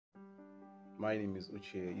My name is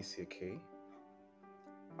Uche Isieke.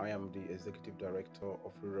 I am the Executive Director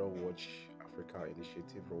of Rural Watch Africa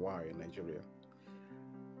Initiative, Rwai, in Nigeria.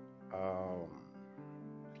 Um,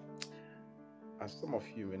 as some of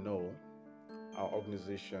you may know, our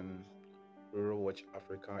organization, Rural Watch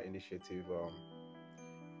Africa Initiative,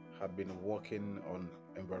 had been working on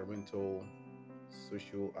environmental,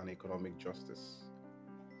 social, and economic justice,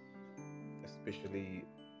 especially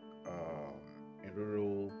in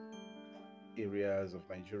rural areas of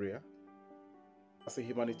Nigeria. As a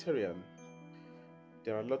humanitarian,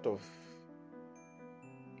 there are a lot of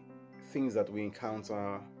things that we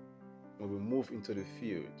encounter when we move into the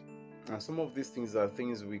field. And some of these things are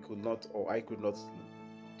things we could not, or I could not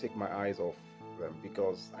take my eyes off them,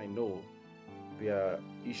 because I know there are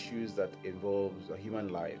issues that involve a human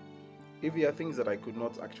life. If there are things that I could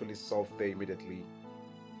not actually solve there immediately,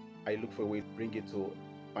 I look for a way to bring it to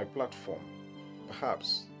my platform.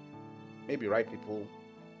 Perhaps, maybe right people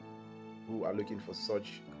who are looking for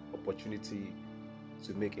such opportunity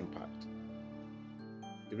to make impact.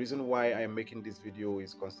 The reason why I am making this video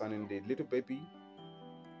is concerning the little baby,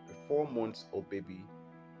 the 4-month-old baby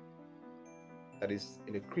that is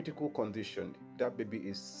in a critical condition. That baby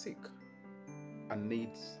is sick and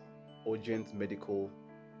needs urgent medical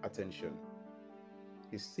attention.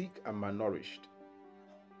 He's sick and malnourished.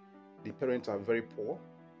 The parents are very poor.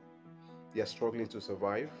 They are struggling to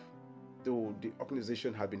survive. Though the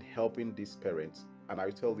organization has been helping these parents, and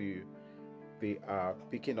I tell you, they are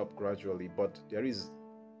picking up gradually, but there is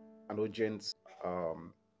an urgent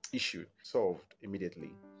issue solved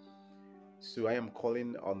immediately. So I am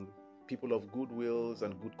calling on people of good wills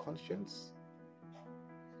and good conscience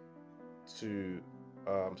to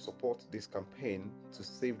support this campaign to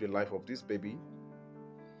save the life of this baby.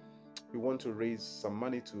 We want to raise some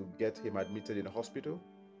money to get him admitted in a hospital,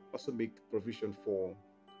 also make provision for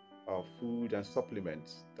food and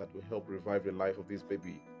supplements that will help revive the life of this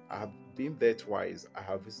baby. I have been there twice, I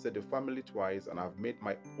have visited the family twice, and I've made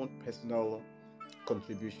my own personal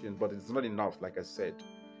contribution, but it's not enough, like I said.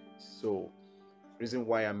 So the reason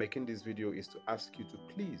why I'm making this video is to ask you to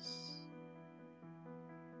please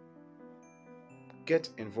get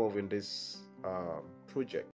involved in this project.